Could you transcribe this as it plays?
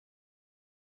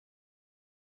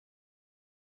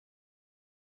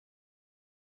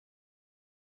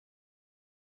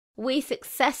We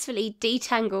successfully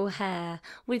detangle hair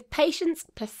with patience,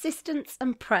 persistence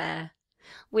and prayer.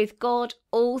 With God,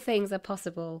 all things are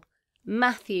possible.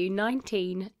 Matthew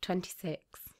 19:26.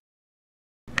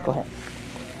 Go ahead.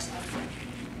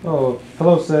 Oh,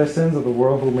 hello citizens of the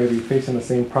world who may be facing the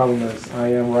same problem as I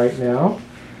am right now.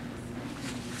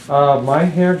 My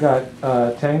hair got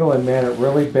tangled and matted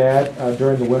really bad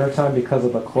during the wintertime because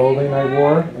of the clothing I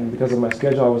wore, and because of my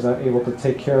schedule I was not able to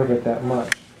take care of it that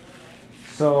much.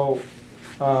 So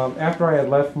after I had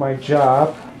left my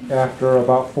job, after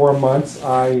about 4 months,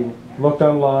 I looked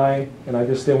online and I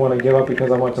just didn't want to give up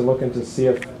because I wanted to look into see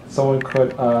if someone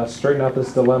could straighten out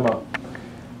this dilemma.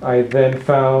 I then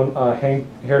found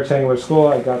Hair Tangler School.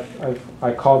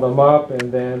 I called them up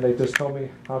and then they just told me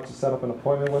how to set up an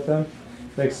appointment with them.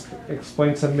 They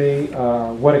explained to me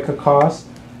what it could cost,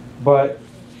 but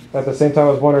at the same time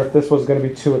I was wondering if this was going to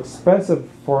be too expensive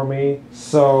for me,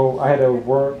 so I had to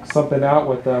work something out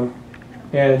with them.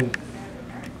 And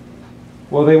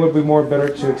well, they would be more better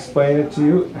to explain it to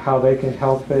you, how they can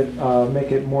help it,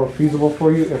 make it more feasible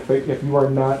for you. If you are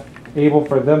not able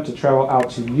for them to travel out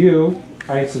to you,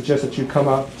 I suggest that you come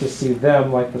out to see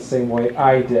them like the same way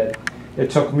I did. It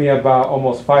took me about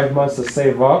almost 5 months to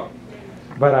save up,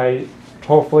 but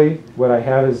hopefully what I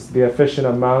have is the efficient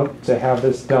amount to have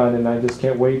this done, and I just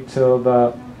can't wait till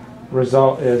the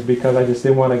result is, because I just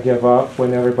didn't want to give up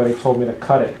when everybody told me to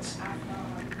cut it.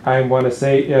 I want to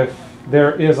say if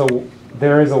there is a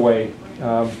way.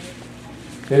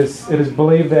 It is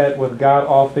believed that with God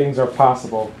all things are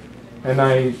possible. And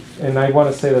I want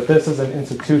to say that this is an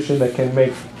institution that can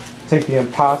take the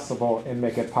impossible and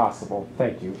make it possible.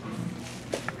 Thank you.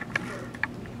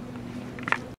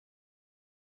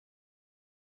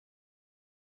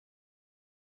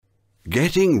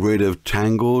 Getting rid of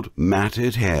tangled,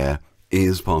 matted hair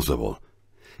is possible.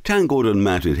 Tangled and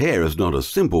matted hair is not a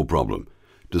simple problem.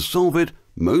 To solve it,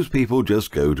 most people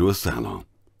just go to a salon.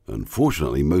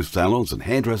 Unfortunately, most salons and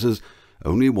hairdressers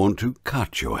only want to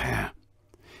cut your hair.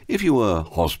 If you are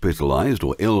hospitalized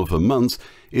or ill for months,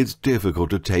 it's difficult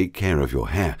to take care of your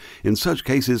hair. In such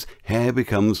cases, hair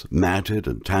becomes matted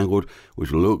and tangled,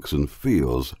 which looks and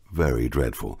feels very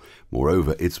dreadful.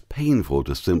 Moreover, it's painful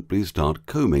to simply start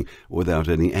combing without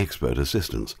any expert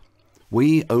assistance.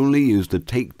 We only use the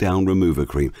Takedown Remover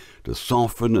Cream to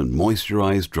soften and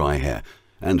moisturize dry hair,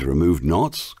 and to remove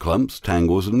knots, clumps,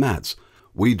 tangles and mats.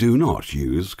 We do not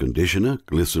use conditioner,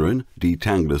 glycerin,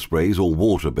 detangler sprays or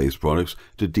water-based products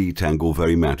to detangle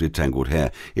very matted, tangled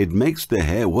hair. It makes the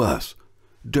hair worse.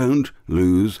 Don't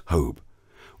lose hope.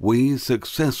 We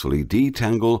successfully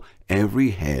detangle every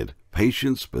head.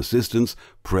 Patience, persistence,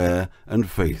 prayer and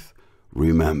faith.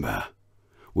 Remember,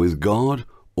 with God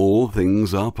all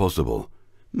things are possible.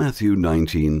 Matthew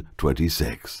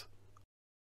 19:26.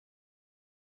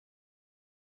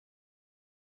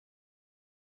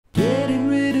 Getting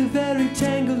rid of every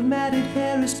tangled, matted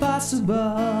hair is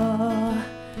possible.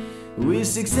 We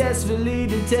successfully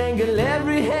detangle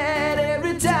every head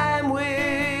every time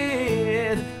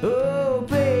with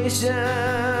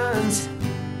patience,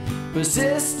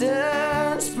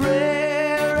 persistence,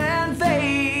 prayer and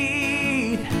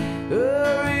faith.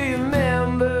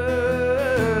 Remember,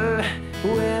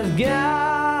 with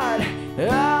God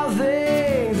all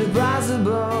things are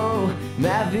possible.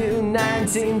 Matthew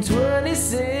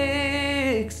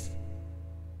 19:26.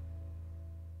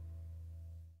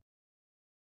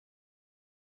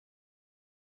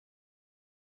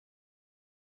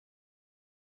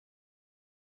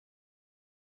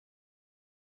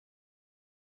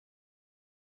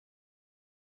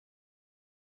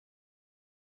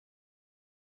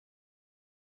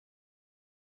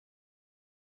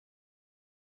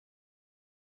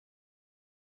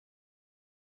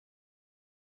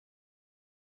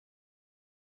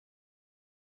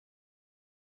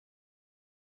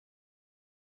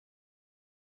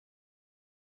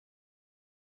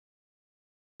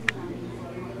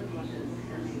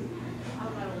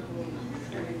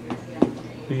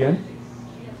 Begin.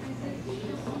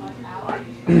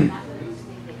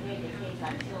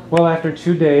 Well, after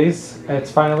 2 days, it's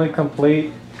finally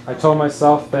complete. I told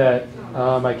myself that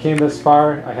I came this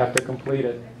far, I have to complete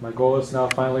it. My goal is now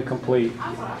finally complete.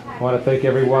 I want to thank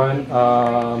everyone.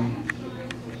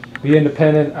 The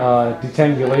independent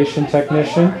detangulation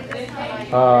technician,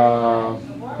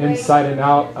 Inside and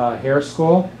Out Hair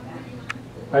School.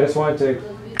 I just wanted to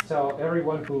tell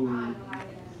everyone who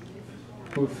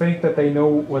think that they know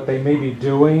what they may be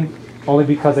doing only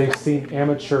because they've seen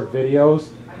amateur videos,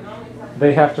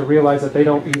 they have to realize that they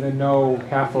don't even know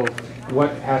half of what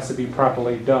has to be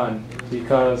properly done,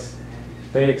 because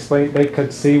they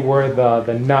could see where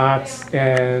the knots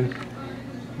and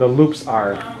the loops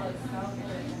are.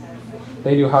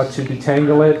 They knew how to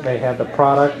detangle it. They had the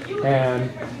product,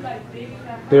 and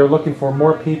they're looking for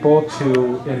more people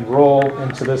to enroll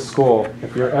into this school.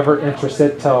 If you're ever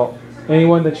interested, tell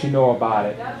anyone that you know about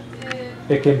it.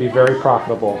 It can be very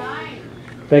profitable.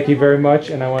 Thank you very much,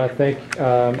 and I want to thank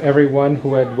everyone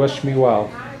who had wished me well.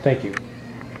 Thank you.